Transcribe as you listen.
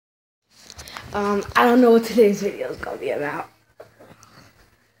I don't know what today's video is gonna be about.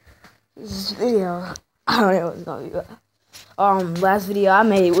 This video, I don't know what it's gonna be about. Last video I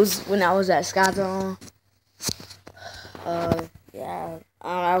made was when I was at Sky Zone. Yeah,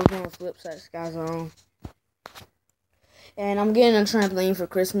 I was doing flips at Sky Zone. And I'm getting a trampoline for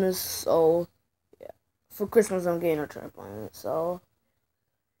Christmas, so, yeah. For Christmas, I'm getting a trampoline, so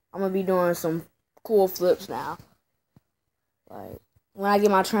I'm gonna be doing some cool flips now. Like, when I get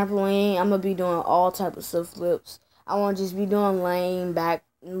my trampoline, I'm gonna be doing all type of stuff flips. I won't just be doing lane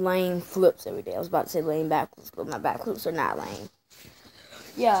flips every day. I was about to say lane backflips, but my backflips are not lane.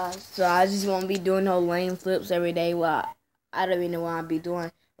 Yeah, so I just won't be doing no lane flips every day. Well, I don't even know what I'll be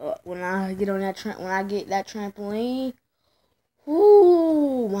doing. When I get on that trampoline,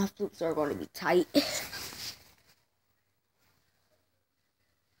 ooh, my flips are gonna be tight.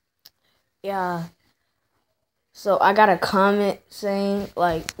 Yeah. So I got a comment saying,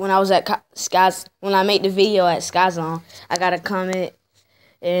 like, when I was at when I made the video at Sky Zone, I got a comment,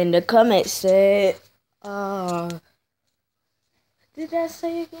 and the comment said, did that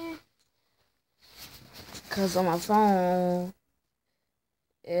say again? Cause on my phone,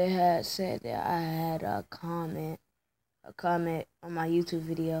 it had said that I had a comment on my YouTube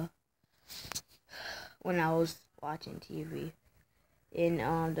video when I was watching TV,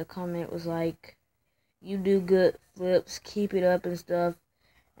 and the comment was like, "You do good flips, keep it up and stuff."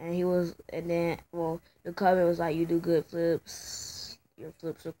 And the comment was like, "You do good flips, your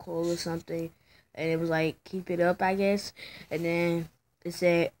flips are cool," or something. And it was like, "Keep it up," I guess. And then it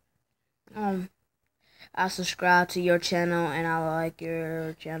said, "I subscribe to your channel and I like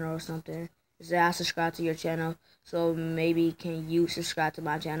your channel," or something. It said, "I subscribe to your channel, so maybe can you subscribe to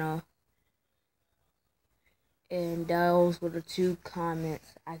my channel?" And those were the two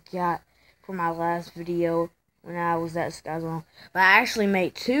comments I got for my last video when I was at Sky Zone. But I actually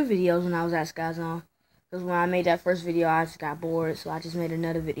made two videos when I was at Sky Zone. Because when I made that first video, I just got bored, so I just made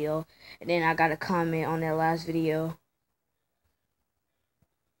another video. And then I got a comment on that last video.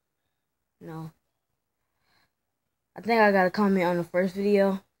 No. I think I got a comment on the first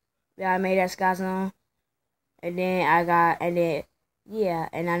video that I made at Sky Zone. And then I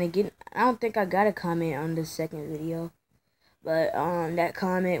don't think I got a comment on the second video. But that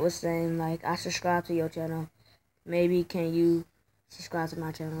comment was saying, like, "I subscribe to your channel. Maybe can you subscribe to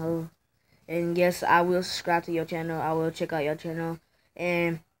my channel?" And yes, I will subscribe to your channel. I will check out your channel,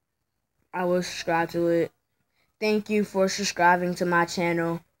 and I will subscribe to it. Thank you for subscribing to my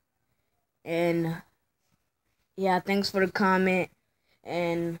channel. And yeah, thanks for the comment.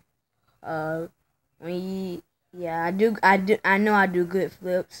 And I know I do good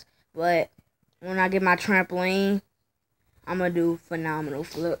flips, but when I get my trampoline, I'm gonna do phenomenal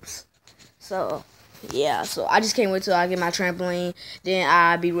flips. So yeah, so I just can't wait till I get my trampoline. Then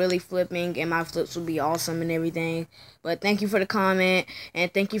I'll be really flipping, and my flips will be awesome and everything. But thank you for the comment,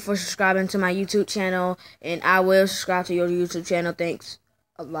 and thank you for subscribing to my YouTube channel. And I will subscribe to your YouTube channel. Thanks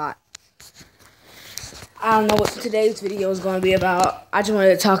a lot. I don't know what today's video is going to be about. I just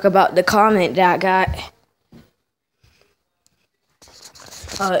wanted to talk about the comment that I got.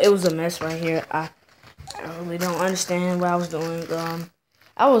 It was a mess right here. I really don't understand what I was doing.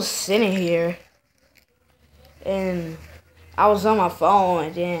 I was sitting here, and I was on my phone,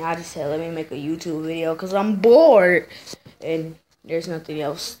 and then I just said, let me make a YouTube video because I'm bored, and there's nothing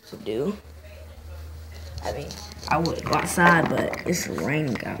else to do. I mean, I would go outside, but it's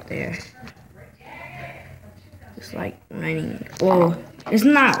raining out there. It's like raining. Well, it's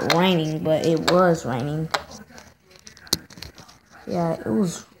not raining, but it was raining. Yeah, it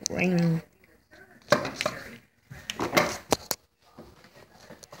was raining.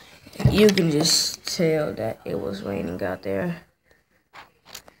 You can just tell that it was raining out there.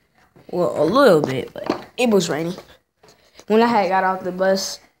 Well, a little bit, but it was raining. When I had got off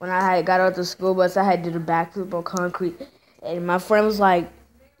the school bus, I had did a backflip on concrete. And my friend was like,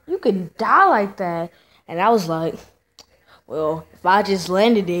 "You could die like that." And I was like, well, if I just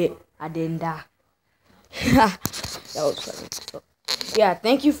landed it, I didn't die. That was funny. Yeah,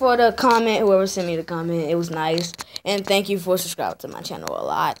 thank you for the comment, whoever sent me the comment. It was nice. And thank you for subscribing to my channel a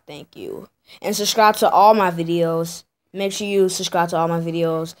lot. Thank you. And subscribe to all my videos. Make sure you subscribe to all my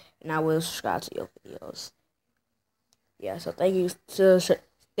videos, and I will subscribe to your videos. Yeah, so thank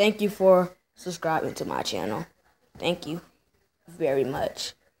you for subscribing to my channel. Thank you very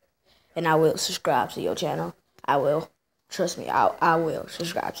much. And I will subscribe to your channel. I will. Trust me, I will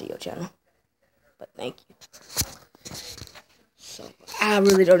subscribe to your channel. But thank you. So, I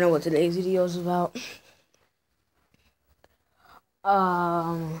really don't know what today's video is about.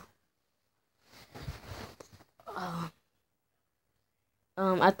 I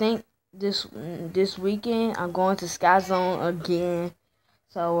think this weekend I'm going to Sky Zone again.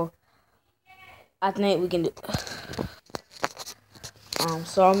 So I think we can do.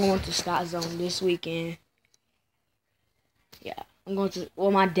 So I'm going to Sky Zone this weekend. Yeah, I'm going to.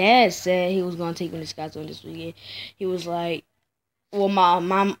 Well, my dad said he was going to take me to Sky Zone this weekend. He was like, well,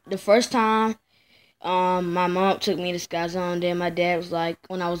 the first time, my mom took me to Sky Zone. Then my dad was like,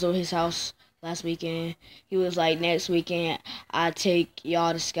 when I was over his house last weekend, he was like, next weekend I take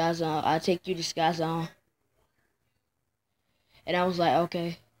y'all to Sky Zone. I take you to Sky Zone. And I was like,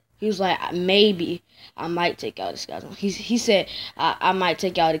 okay. He was like, maybe I might take y'all to Sky Zone. He said I might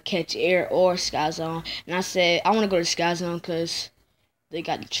take y'all to Catch Air or Sky Zone. And I said I want to go to Sky Zone because they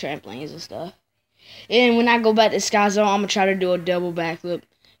got the trampolines and stuff. And when I go back to Sky Zone, I'm gonna try to do a double backflip.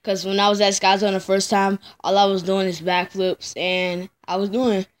 Cause when I was at Sky Zone the first time, all I was doing is backflips, and I was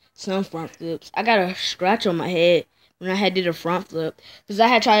doing some front flips. I got a scratch on my head when I had did a front flip, cause I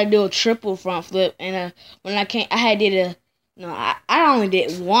had tried to do a triple front flip, and when I came, I had did a I only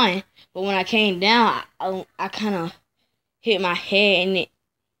did one, but when I came down, I kind of hit my head, and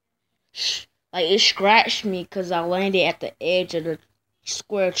it scratched me cause I landed at the edge of the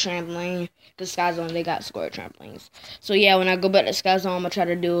square trampoline. Cause Sky Zone, they got square trampolines. So yeah, when I go back to Sky Zone, I'm gonna try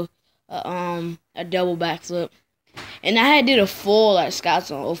to do a double backflip. And I had did a full at Sky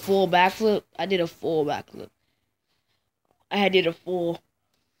Zone, a full backflip. I did a full backflip. I had did a full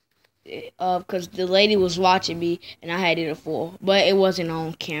because the lady was watching me, and I had did a full, but it wasn't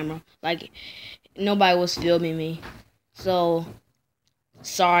on camera. Like nobody was filming me, so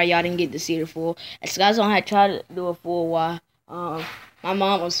sorry y'all didn't get to see the full. At Sky Zone, I had tried to do a full while my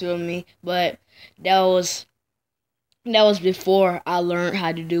mom was filming me, but that was before I learned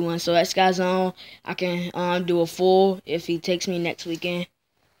how to do one. So at Sky Zone, I can do a full if he takes me next weekend.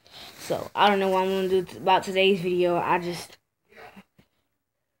 So I don't know what I'm gonna do about today's video. I just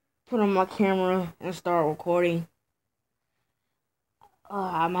put on my camera and start recording.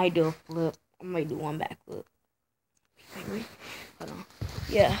 I might do a flip. I might do one back flip. Maybe. Hold on.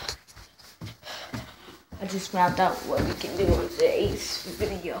 Yeah. I just found out what we can do in today's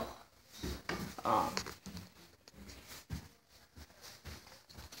video.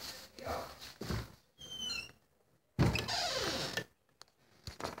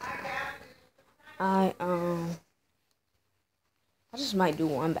 I just might do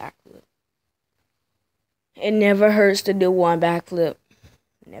one backflip. It never hurts to do one backflip.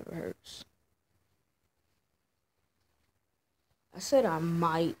 It never hurts. I said I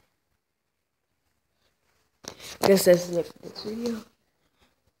might. I guess that's it for this video.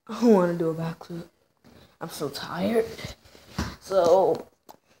 I don't want to do a backflip. I'm so tired. So,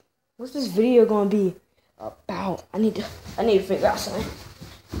 what's this video gonna be about? I need to figure out something.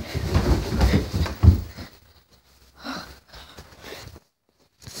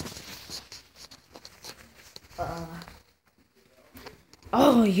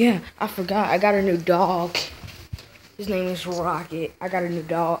 Oh yeah, I forgot. I got a new dog. His name is Rocket. I got a new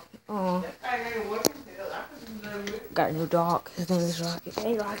dog. Oh. Got a new dog. His name is Rocket.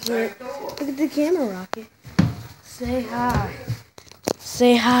 Hey Rocket. Look at the camera, Rocket. Say hi.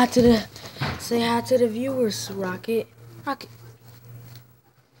 Say hi to the viewers, Rocket. Rocket.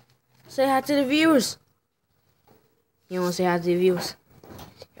 Say hi to the viewers. You wanna say hi to the viewers?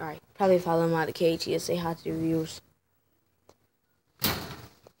 Alright, probably follow him out of the cage. He'll say hi to the viewers.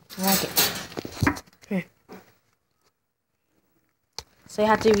 Rocket. Here. Say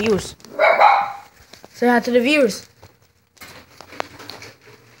hi to the viewers. Say hi to the viewers.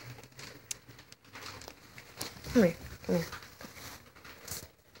 Come here. Come here.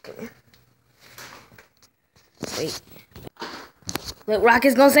 Come here. Wait. Look,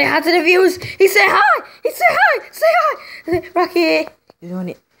 Rocket's gonna say hi to the viewers. He said hi. He said hi. Say hi. Rocket. You're doing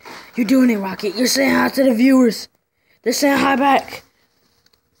it. You're doing it, Rocket. You're saying hi to the viewers. They're saying hi back.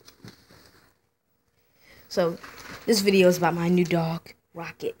 So, this video is about my new dog,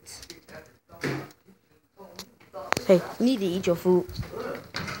 Rocket. Hey, you need to eat your food.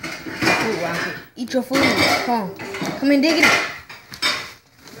 Food, Rocket. Eat your food. Come on. Come and dig it.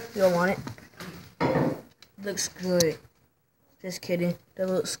 You don't want it? Looks good. Just kidding. That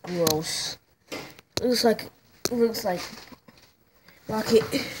looks gross. Looks like Rocket.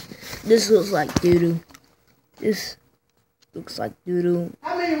 This looks like doo-doo. This looks like doo-doo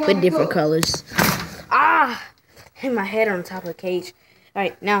with different colors. Ah! Hit my head on top of the cage.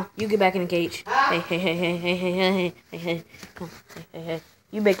 Alright, now you get back in the cage. Hey, hey, hey, hey, hey, hey, hey, hey, hey. Come on. Hey, hey, hey.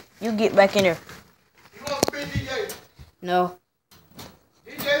 You get back in there. You want to be DJ? No.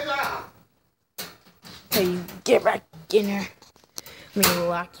 DJ's out. Hey, you get back in there. I'm gonna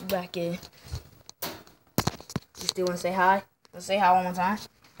lock you back in. You still wanna say hi? Let's say hi one more time.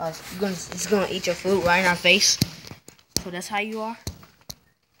 He's gonna eat your food right in our face. So that's how you are?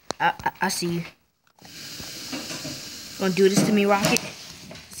 I see you. Gonna do this to me, Rocket?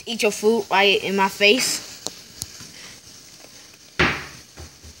 Just eat your food right in my face.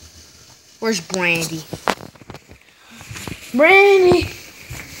 Where's Brandy? Brandy!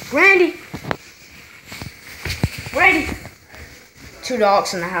 Brandy! Brandy! 2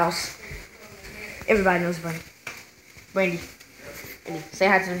 dogs in the house. Everybody knows Brandy. Brandy. Brandy. Say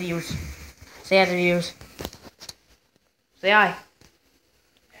hi to the viewers. Say hi to the viewers. Say hi.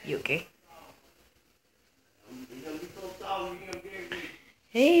 You okay?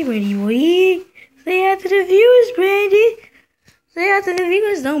 Hey, Brandy boy. Say hi to the viewers, Brandy. Say hi to the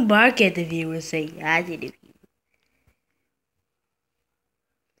viewers. Don't bark at the viewers. Say hi to the viewers.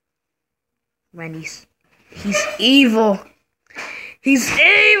 Brandy's. He's evil. He's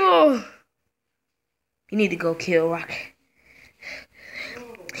evil. You need to go kill Rocket.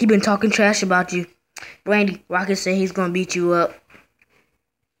 He been talking trash about you. Brandy, Rocket said he's gonna beat you up.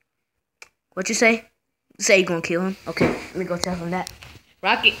 What you say? You say you gonna kill him? Okay, let me go tell him that.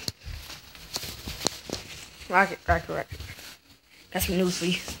 Rocket. Rocket. Got some news for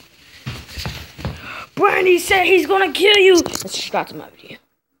you. Brandy said he's gonna kill you. And subscribe to my video.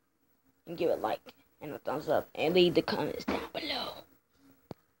 And give it a like and a thumbs up. And leave the comments down below.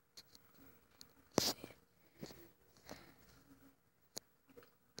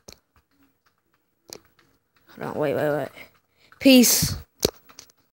 Hold on, wait. Peace.